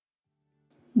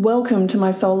Welcome to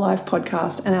my Soul Life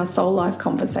podcast and our Soul Life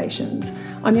conversations.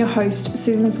 I'm your host,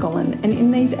 Susan Scolland, and in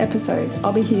these episodes,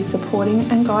 I'll be here supporting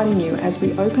and guiding you as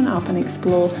we open up and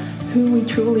explore who we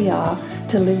truly are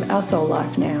to live our soul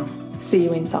life now. See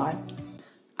you inside.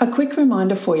 A quick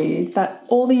reminder for you that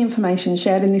all the information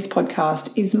shared in this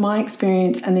podcast is my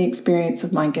experience and the experience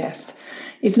of my guest.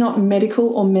 It's not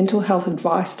medical or mental health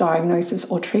advice, diagnosis,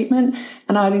 or treatment,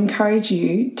 and I'd encourage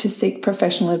you to seek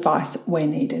professional advice where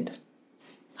needed.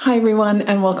 Hi everyone,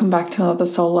 and welcome back to another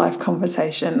Soul Life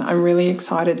conversation. I'm really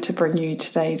excited to bring you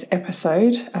today's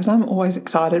episode, as I'm always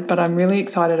excited, but I'm really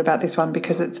excited about this one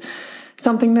because it's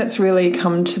something that's really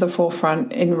come to the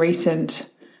forefront in recent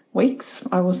weeks,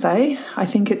 I will say. I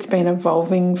think it's been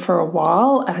evolving for a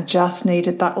while. I just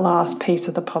needed that last piece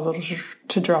of the puzzle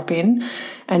to drop in.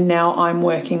 And now I'm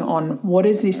working on what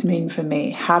does this mean for me?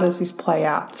 How does this play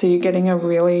out? So you're getting a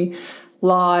really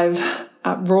live,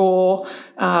 raw,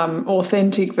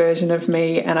 authentic version of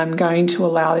me, and I'm going to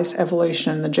allow this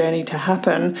evolution and the journey to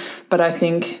happen. But I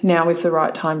think now is the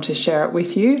right time to share it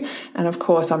with you. And of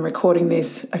course, I'm recording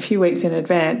this a few weeks in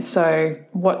advance, so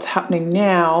what's happening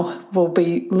now will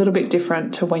be a little bit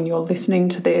different to when you're listening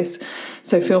to this.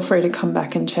 So feel free to come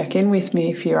back and check in with me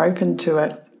if you're open to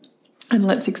it. And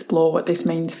let's explore what this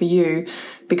means for you,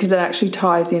 because it actually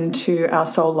ties into our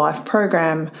Soul Life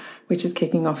program, which is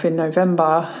kicking off in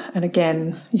November. And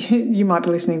again, you might be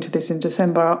listening to this in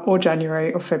December or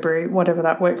January or February, whatever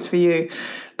that works for you.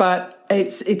 But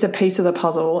it's a piece of the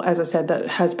puzzle, as I said, that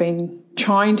has been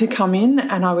trying to come in.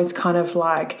 And I was kind of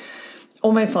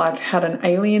almost like had an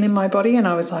alien in my body, and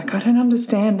I was like, I don't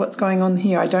understand what's going on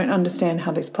here. I don't understand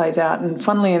how this plays out. And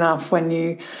funnily enough, when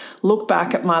you look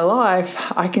back at my life,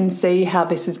 I can see how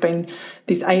this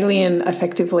alien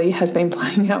effectively has been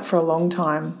playing out for a long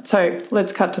time. So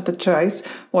let's cut to the chase.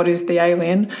 What is the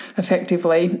alien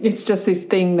effectively? It's just this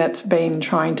thing that's been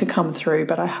trying to come through,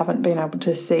 but I haven't been able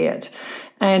to see it.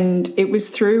 And it was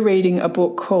through reading a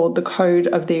book called The Code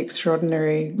of the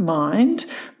Extraordinary Mind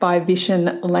by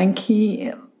Vishen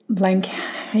Lakhiani.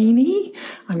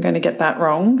 I'm going to get that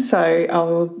wrong, so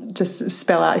I'll just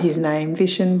spell out his name.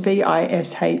 Vishen,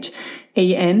 Vishen,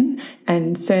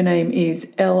 and surname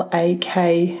is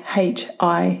Lakhiani,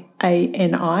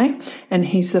 and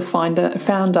he's the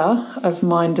founder of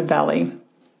Mind Valley.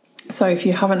 So if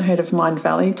you haven't heard of Mind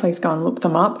Valley, please go and look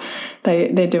them up.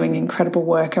 They're doing incredible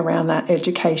work around that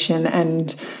education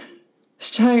and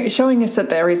showing us that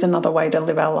there is another way to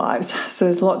live our lives. So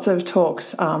there's lots of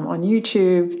talks on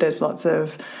YouTube. There's lots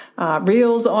of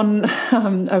reels of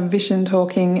Vishen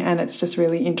talking, and it's just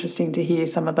really interesting to hear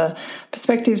some of the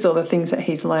perspectives or the things that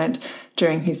he's learnt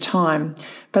during his time.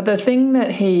 But the thing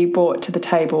that he brought to the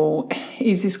table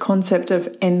is this concept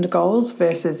of end goals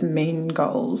versus mean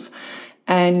goals.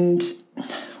 And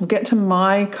we'll get to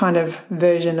my kind of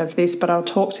version of this, but I'll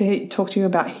talk to you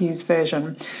about his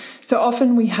version. So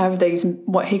often we have these,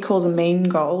 what he calls mean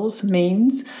goals,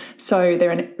 means. So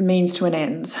they're a means to an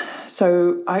ends.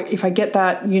 So if I get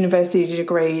that university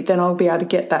degree, then I'll be able to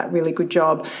get that really good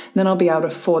job. Then I'll be able to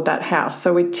afford that house.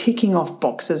 So we're ticking off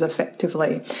boxes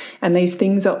effectively. And these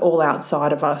things are all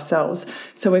outside of ourselves.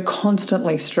 So we're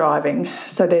constantly striving.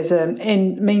 So there's a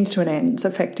means to an ends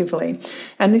effectively.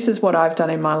 And this is what I've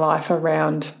done in my life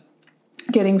around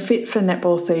getting fit for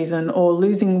netball season, or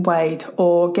losing weight,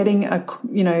 or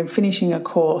finishing a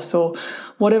course, or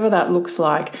whatever that looks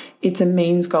like. It's a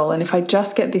means goal. And if I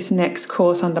just get this next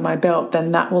course under my belt,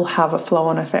 then that will have a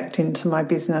flow-on effect into my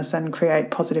business and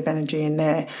create positive energy in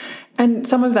there. And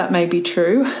some of that may be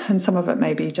true, and some of it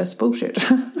may be just bullshit,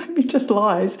 maybe just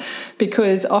lies,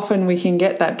 because often we can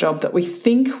get that job that we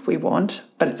think we want,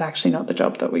 but it's actually not the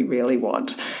job that we really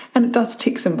want. And it does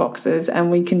tick some boxes,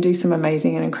 and we can do some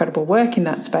amazing and incredible work in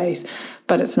that space,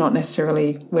 but it's not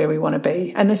necessarily where we want to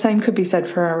be. And the same could be said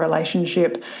for a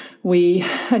relationship. We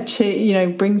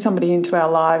bring somebody into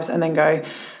our lives and then go,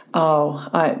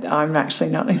 I'm actually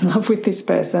not in love with this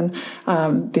person.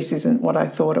 This isn't what I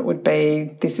thought it would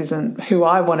be. This isn't who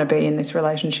I want to be in this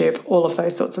relationship. All of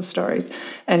those sorts of stories.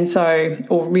 And so,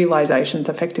 or realizations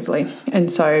effectively. And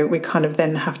so we kind of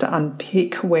then have to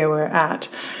unpick where we're at.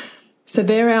 So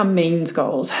they're our means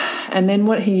goals. And then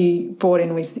what he brought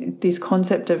in was this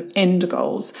concept of end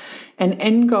goals. And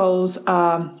end goals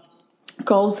are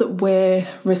goals that we're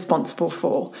responsible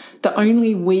for, that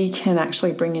only we can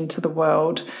actually bring into the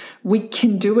world. We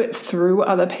can do it through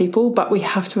other people, but we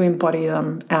have to embody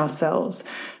them ourselves.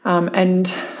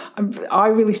 And I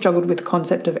really struggled with the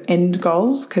concept of end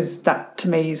goals, because that to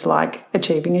me is like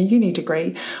achieving a uni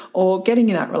degree or getting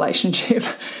in that relationship.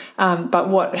 But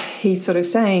what he's sort of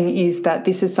saying is that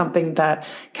this is something that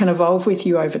can evolve with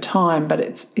you over time, but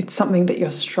it's something that you're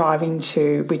striving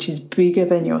to, which is bigger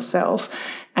than yourself.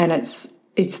 And it's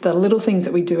the little things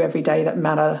that we do every day that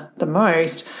matter the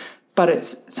most, but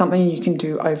it's something you can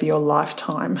do over your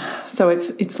lifetime. So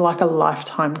it's like a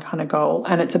lifetime kind of goal.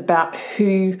 And it's about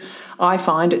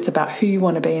it's about who you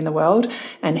want to be in the world.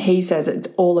 And he says it's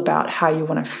all about how you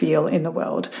want to feel in the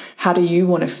world. How do you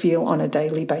want to feel on a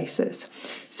daily basis?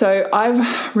 So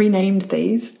I've renamed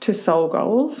these to soul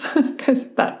goals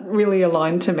because that really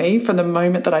aligned to me from the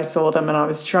moment that I saw them, and I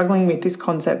was struggling with this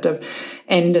concept of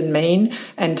end and mean.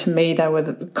 And to me, they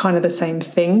were kind of the same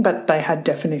thing, but they had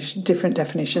different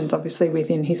definitions, obviously,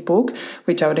 within his book,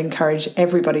 which I would encourage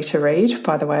everybody to read,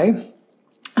 by the way.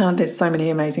 There's so many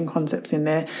amazing concepts in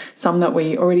there, some that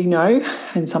we already know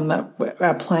and some that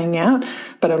are playing out,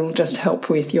 but it'll just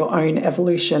help with your own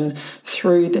evolution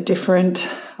through the different,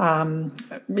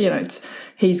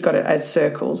 he's got it as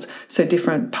circles, so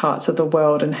different parts of the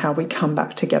world and how we come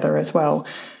back together as well.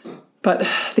 But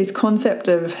this concept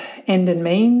of end and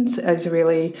means is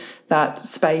really that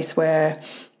space where,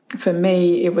 for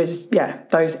me, it was,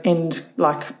 those end,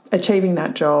 like achieving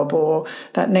that job or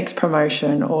that next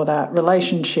promotion or that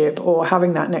relationship or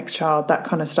having that next child, that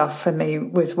kind of stuff for me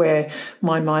was where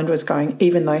my mind was going,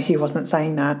 even though he wasn't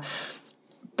saying that.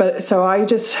 But so I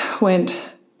just went,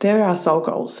 they're our soul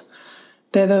goals.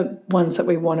 They're the ones that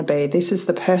we want to be. This is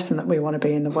the person that we want to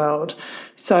be in the world.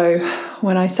 So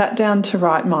when I sat down to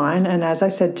write mine, and as I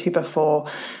said to you before,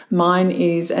 mine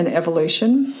is an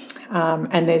evolution,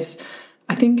 and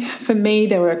I think for me,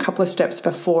 there were a couple of steps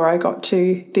before I got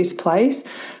to this place,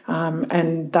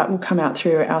 and that will come out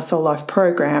through our Soul Life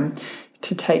program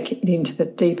to take it into the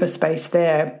deeper space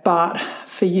there. But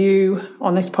for you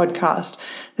on this podcast,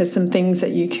 there's some things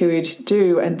that you could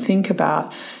do and think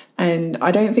about. And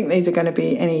I don't think these are going to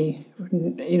be any,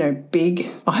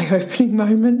 big eye-opening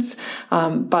moments,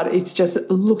 but it's just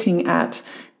looking at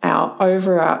our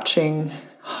overarching,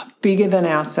 bigger than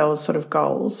ourselves sort of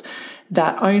goals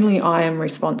that only I am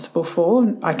responsible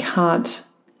for. I can't,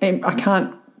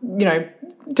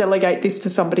 delegate this to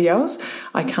somebody else.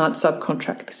 I can't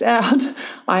subcontract this out.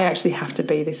 I actually have to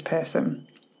be this person.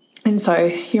 And so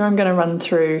here I'm going to run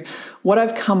through what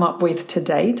I've come up with to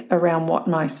date around what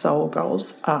my soul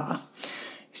goals are.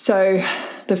 So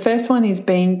the first one is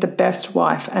being the best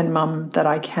wife and mum that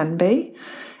I can be.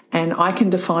 And I can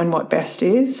define what best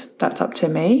is. That's up to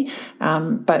me.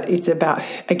 But it's about,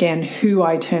 again, who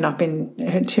I turn up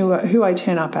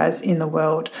as in the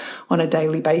world on a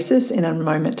daily basis, in a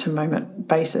moment-to-moment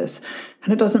basis.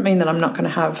 And it doesn't mean that I'm not going to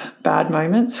have bad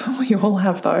moments. We all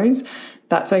have those.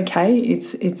 That's okay.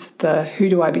 It's the who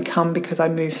do I become because I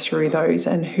move through those,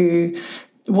 and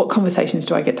what conversations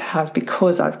do I get to have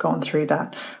because I've gone through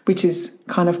that, which is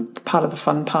kind of part of the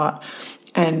fun part.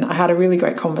 And I had a really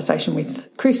great conversation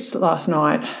with Chris last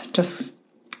night, just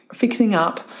fixing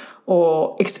up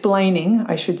or explaining,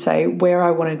 I should say, where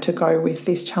I wanted to go with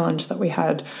this challenge that we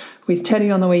had with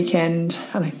Teddy on the weekend.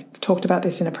 And I talked about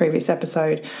this in a previous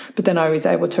episode, but then I was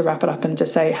able to wrap it up and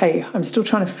just say, hey, I'm still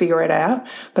trying to figure it out,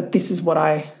 but this is what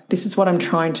I'm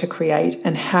trying to create,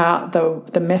 and how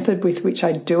the method with which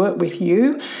I do it with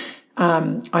you,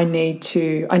 I need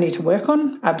to work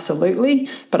on, absolutely,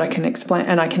 but I can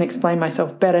explain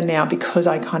myself better now because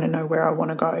I kind of know where I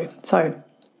want to go. So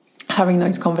having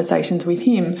those conversations with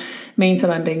him means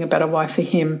that I'm being a better wife for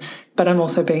him, but I'm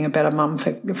also being a better mum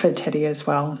for Teddy as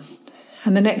well.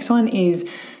 And the next one is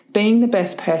being the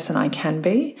best person I can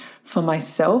be for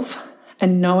myself,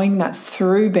 and knowing that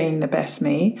through being the best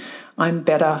me, I'm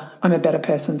a better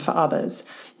person for others.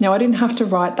 Now, I didn't have to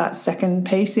write that second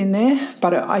piece in there,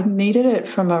 but I needed it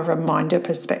from a reminder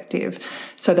perspective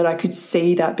so that I could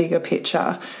see that bigger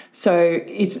picture. So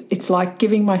it's like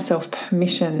giving myself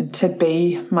permission to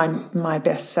be my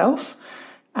best self,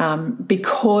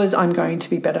 because I'm going to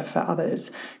be better for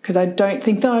others. Because I don't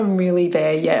think that I'm really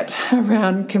there yet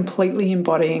around completely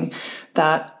embodying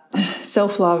that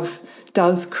self-love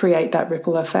does create that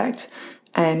ripple effect.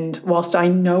 And whilst I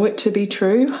know it to be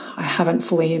true, I haven't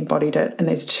fully embodied it. And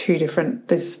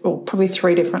there's probably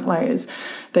three different layers.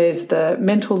 There's the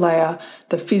mental layer,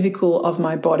 the physical of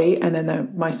my body, and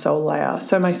then my soul layer.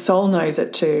 So my soul knows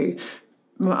it too.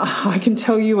 I can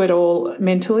tell you it all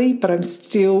mentally, but I'm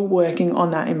still working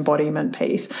on that embodiment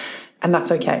piece. And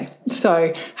that's okay.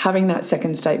 So having that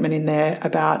second statement in there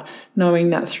about knowing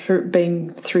that through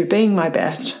being my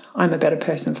best, I'm a better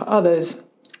person for others,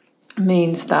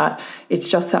 means that it's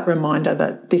just that reminder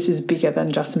that this is bigger than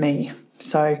just me.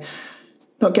 So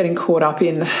not getting caught up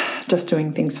in just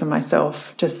doing things for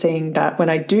myself, just seeing that when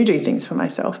I do things for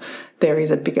myself, there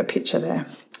is a bigger picture there.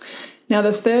 Now,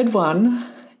 the third one,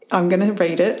 I'm going to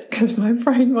read it because my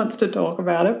brain wants to talk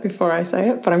about it before I say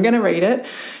it, but I'm going to read it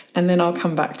and then I'll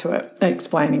come back to it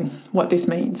explaining what this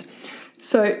means.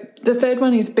 So the third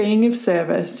one is being of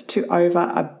service to over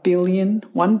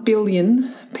 1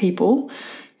 billion people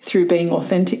through being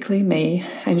authentically me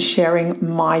and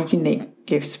sharing my unique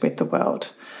gifts with the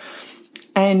world.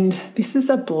 And this is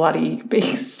a bloody big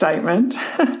statement.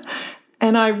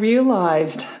 And I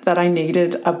realised that I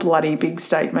needed a bloody big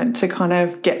statement to kind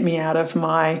of get me out of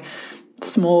my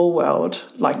small world.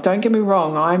 Like, don't get me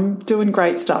wrong, I'm doing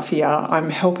great stuff here. I'm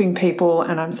helping people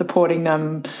and I'm supporting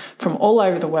them from all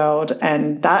over the world.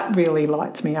 And that really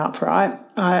lights me up, right?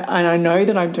 And I know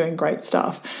that I'm doing great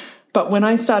stuff. But when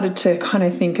I started to kind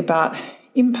of think about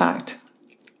impact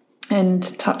and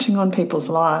touching on people's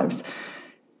lives,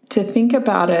 to think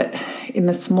about it in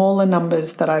the smaller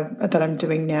numbers that I'm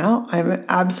doing now, I'm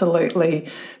absolutely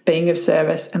being of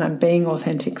service and I'm being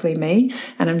authentically me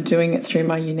and I'm doing it through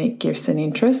my unique gifts and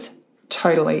interests.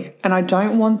 Totally. And I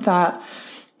don't want that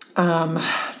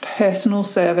personal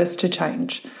service to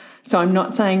change. So I'm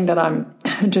not saying that I'm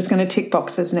just going to tick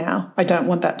boxes now. I don't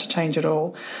want that to change at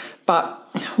all. But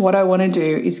what I want to do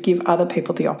is give other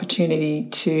people the opportunity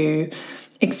to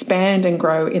expand and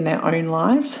grow in their own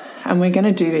lives. And we're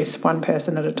going to do this one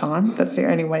person at a time. That's the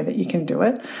only way that you can do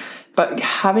it. But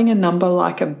having a number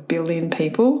like 1 billion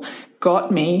people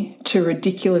got me to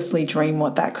ridiculously dream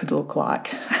what that could look like.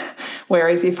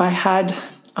 Whereas if I had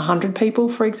 100 people,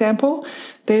 for example,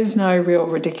 there's no real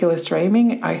ridiculous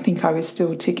dreaming. I think I was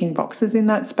still ticking boxes in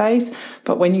that space.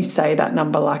 But when you say that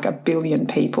number like 1 billion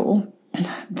people,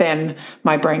 then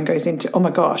my brain goes into, oh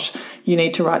my gosh, you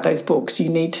need to write those books. You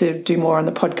need to do more on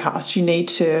the podcast. You need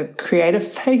to create a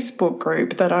Facebook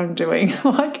group that I'm doing.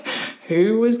 Like,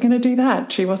 who was going to do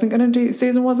that?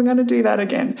 Susan wasn't going to do that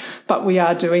again. But we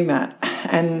are doing that.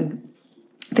 And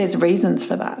there's reasons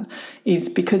for that, is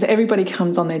because everybody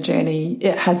comes on their journey.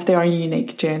 It has their own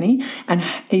unique journey and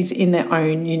is in their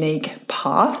own unique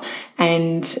path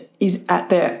and is at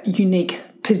their unique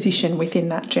position within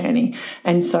that journey.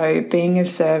 And so being of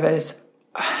service,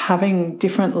 having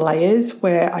different layers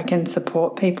where I can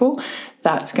support people,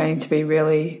 that's going to be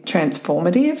really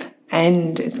transformative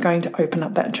and it's going to open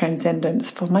up that transcendence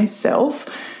for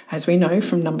myself, as we know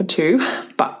from number 2,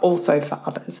 but also for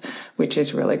others, which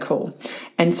is really cool.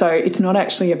 And so it's not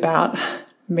actually about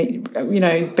me,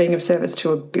 being of service to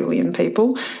 1 billion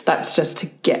people. That's just to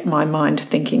get my mind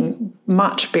thinking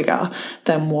much bigger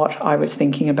than what I was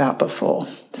thinking about before.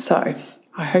 So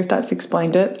I hope that's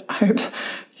explained it. I hope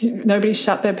nobody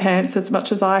shut their pants as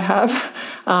much as I have,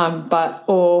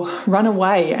 or run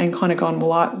away and kind of gone,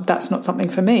 well, that's not something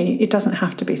for me. It doesn't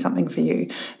have to be something for you.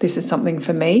 This is something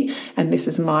for me, and this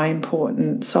is my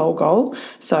important soul goal.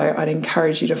 So I'd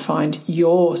encourage you to find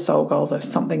your soul goal of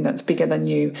something that's bigger than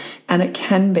you. And it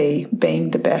can be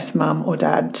being the best mum or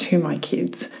dad to my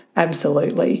kids.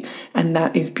 Absolutely. And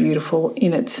that is beautiful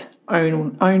in its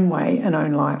own way and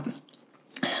own light.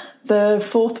 The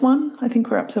fourth one, I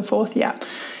think we're up to 4th,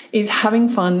 is having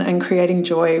fun and creating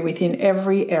joy within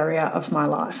every area of my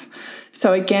life.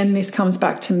 So again, this comes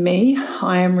back to me.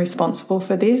 I am responsible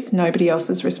for this. Nobody else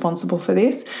is responsible for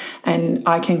this. And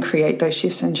I can create those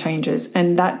shifts and changes.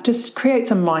 And that just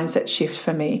creates a mindset shift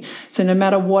for me. So no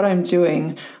matter what I'm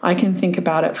doing, I can think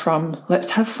about it from,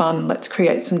 let's have fun. Let's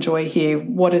create some joy here.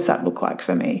 What does that look like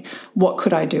for me? What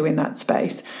could I do in that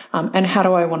space? And how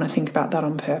do I want to think about that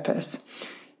on purpose?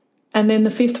 And then the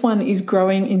 5th one is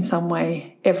growing in some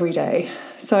way every day.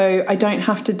 So I don't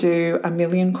have to do 1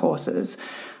 million courses.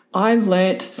 I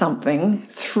learnt something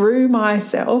through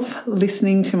myself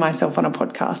listening to myself on a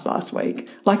podcast last week.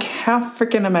 Like, how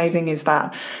freaking amazing is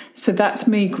that? So that's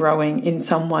me growing in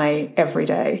some way every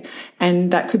day.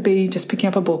 And that could be just picking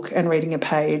up a book and reading a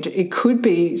page. It could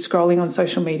be scrolling on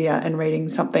social media and reading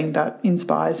something that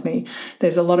inspires me.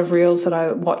 There's a lot of reels that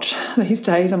I watch these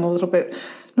days. I'm a little bit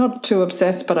not too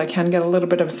obsessed, but I can get a little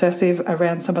bit obsessive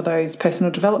around some of those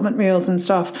personal development reels and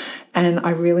stuff. And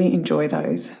I really enjoy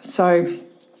those. So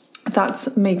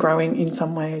that's me growing in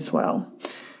some way as well.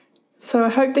 So I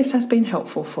hope this has been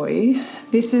helpful for you.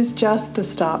 This is just the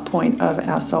start point of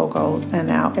our soul goals and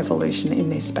our evolution in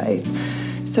this space.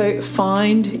 So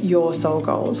find your soul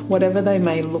goals, whatever they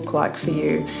may look like for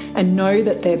you, and know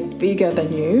that they're bigger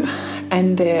than you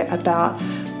and they're about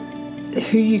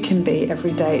who you can be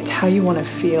every day. It's how you want to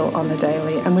feel on the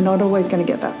daily. And we're not always going to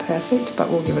get that perfect, but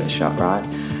we'll give it a shot, right?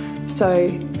 So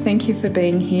thank you for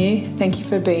being here. Thank you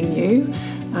for being you.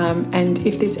 And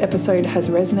if this episode has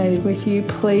resonated with you,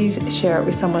 please share it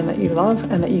with someone that you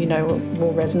love and that you know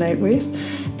will resonate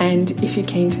with. And if you're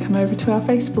keen to come over to our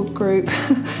Facebook group,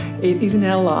 it is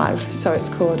now live. So it's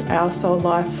called Our Soul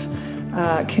Life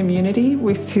Community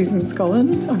with Susan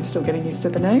Scollin. I'm still getting used to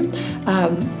the name.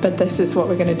 But this is what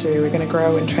we're going to do. We're going to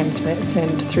grow and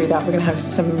transcend through that. We're going to have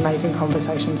some amazing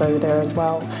conversations over there as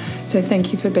well. So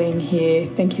thank you for being here.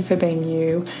 Thank you for being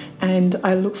you. And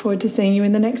I look forward to seeing you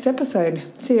in the next episode.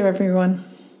 See you, everyone.